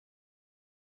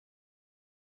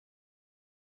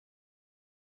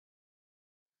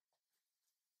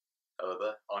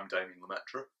further, I'm Damien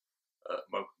Lemaitre.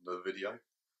 Welcome to the video.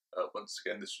 Once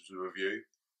again, this was a review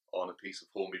on a piece of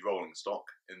Hornby rolling stock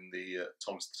in the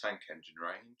Thomas the Tank Engine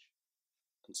range.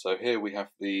 And so here we have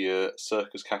the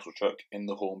Circus cattle truck in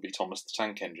the Hornby Thomas the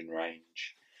Tank Engine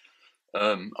range.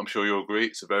 I'm sure you'll agree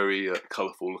it's a very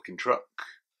colourful looking truck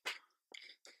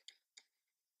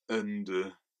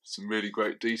and some really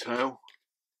great detail.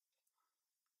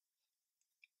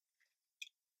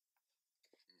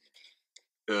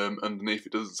 Underneath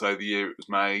it doesn't say the year it was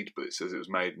made, but it says it was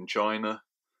made in China.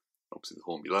 Obviously the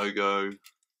Hornby logo.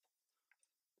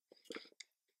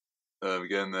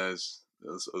 Again, there's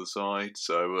the other side.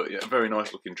 So yeah, a very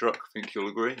nice looking truck, I think you'll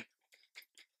agree.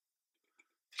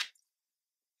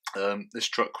 This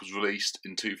truck was released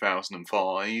in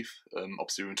 2005.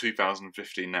 Obviously we're in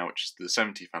 2015 now, which is the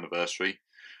 70th anniversary.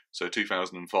 So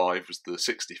 2005 was the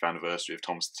 60th anniversary of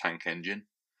Thomas the Tank Engine.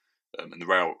 And the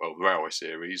Railway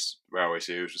Series. The Railway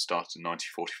Series was started in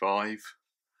 1945.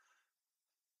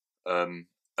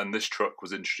 And this truck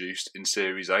was introduced in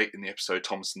Series 8 in the episode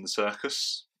Thomas and the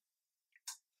Circus.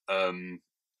 And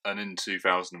in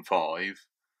 2005,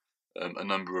 a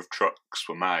number of trucks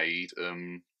were made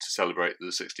to celebrate the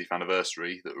 60th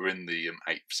anniversary that were in the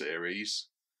 8th series.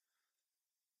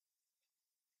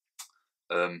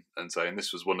 And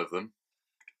this was one of them.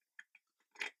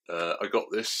 I got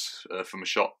this from a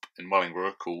shop in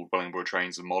Wellingborough called Wellingborough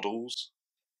Trains and Models.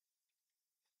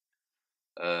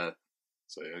 So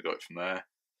I got it from there.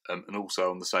 And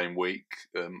also on the same week,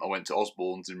 I went to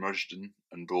Osborne's in Rushden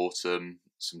and bought some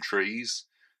trees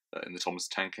in the Thomas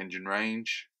the Tank Engine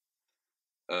range.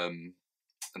 And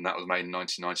that was made in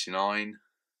 1999.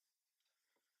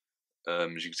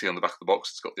 As you can see on the back of the box,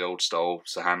 it's got the old style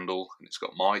handle and it's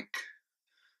got Mike.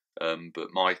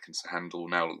 But Mike and Handle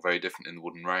now look very different in the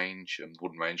wooden range. The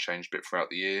wooden range changed a bit throughout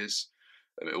the years.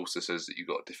 It also says that you've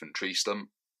got different tree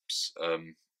stumps.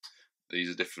 These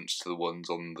are different to the ones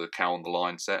on the Cow on the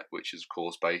Line set, which is of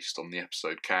course based on the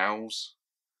episode Cows.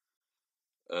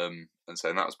 And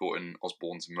so that was bought in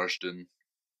Osborne's in Rushden.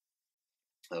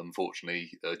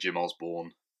 Unfortunately, Jim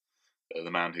Osborne, the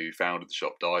man who founded the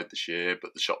shop, died this year,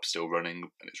 but the shop's still running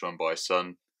and it's run by his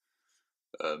son.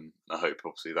 I hope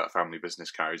obviously that family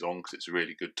business carries on because it's a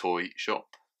really good toy shop.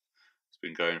 It's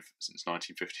been going since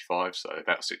 1955, so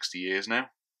about 60 years now.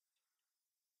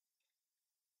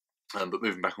 But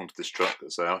moving back onto this truck,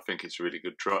 I think it's a really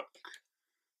good truck.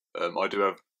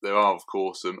 There are of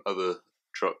course some other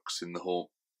trucks in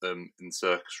the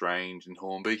Circus range in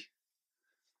Hornby.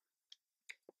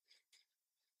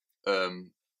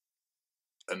 And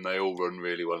they all run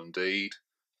really well indeed.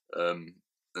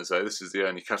 And so this is the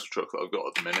only cattle truck that I've got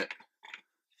at the minute.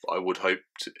 But I would hope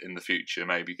to, in the future,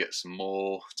 maybe get some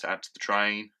more to add to the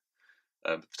train.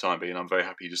 But for the time being, I'm very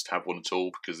happy just to have one at all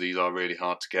because these are really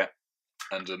hard to get.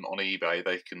 And on eBay,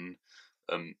 they can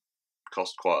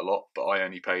cost quite a lot. But I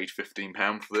only paid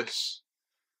 £15 for this.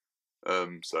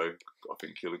 So I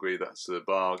think you'll agree that's a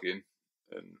bargain.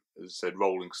 And as I said,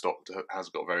 rolling stock has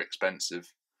got very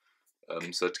expensive.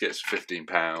 So to get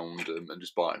 £15 and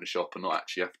just buy it in a shop and not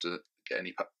actually have to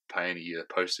pay any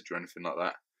postage or anything like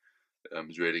that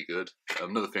is really good.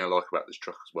 Another thing I like about this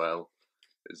truck as well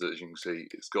is that, as you can see,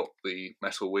 it's got the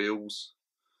metal wheels.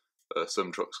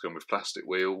 Some trucks come with plastic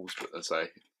wheels, but as I say, I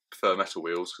prefer metal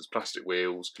wheels because plastic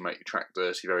wheels can make your track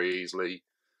dirty very easily.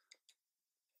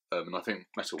 And I think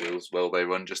metal wheels, well, they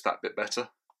run just that bit better.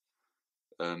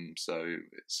 So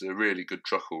it's a really good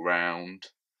truck all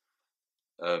round.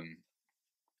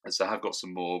 And so I have got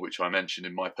some more, which I mentioned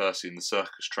in my Percy and the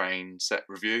Circus train set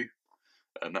review.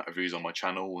 And that review's on my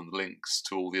channel, and the links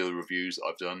to all the other reviews that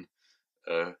I've done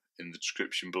in the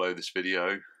description below this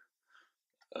video.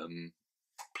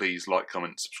 Please like,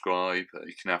 comment, subscribe.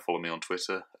 You can now follow me on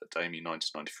Twitter at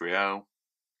Damien9213.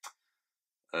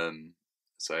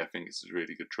 So I think it's a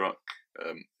really good truck.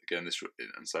 Again,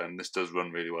 this does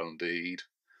run really well indeed,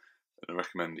 and I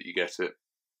recommend that you get it.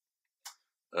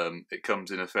 It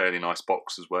comes in a fairly nice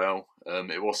box as well.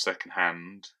 It was second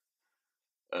hand.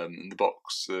 And the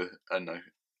box,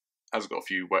 has got a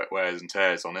few wears and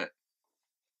tears on it.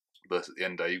 But at the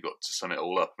end of the day, you've got to sum it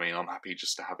all up. I mean, I'm happy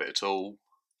just to have it at all.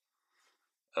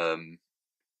 And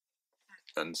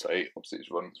so obviously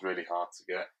it runs really hard to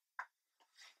get.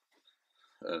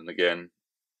 And again,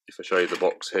 if I show you the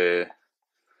box here,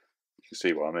 you can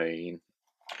see what I mean.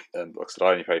 Like I said,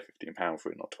 I only paid £15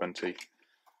 for it, not 20.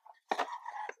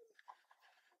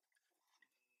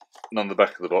 And on the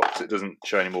back of the box, it doesn't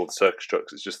show any more of the Circus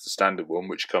trucks, it's just the standard one,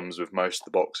 which comes with most of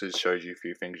the boxes, shows you a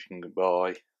few things you can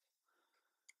buy.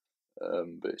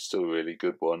 But it's still a really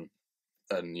good one.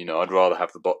 and you know, I'd rather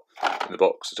have the in the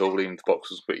box at all, even if the box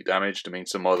was pretty damaged. I mean,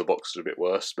 some other boxes are a bit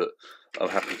worse, but I'm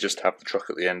happy just to have the truck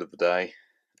at the end of the day.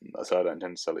 So I don't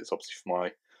intend to sell it. It's obviously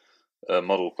for my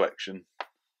model collection.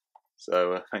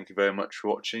 So thank you very much for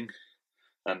watching,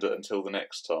 and until the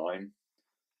next time,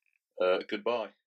 goodbye.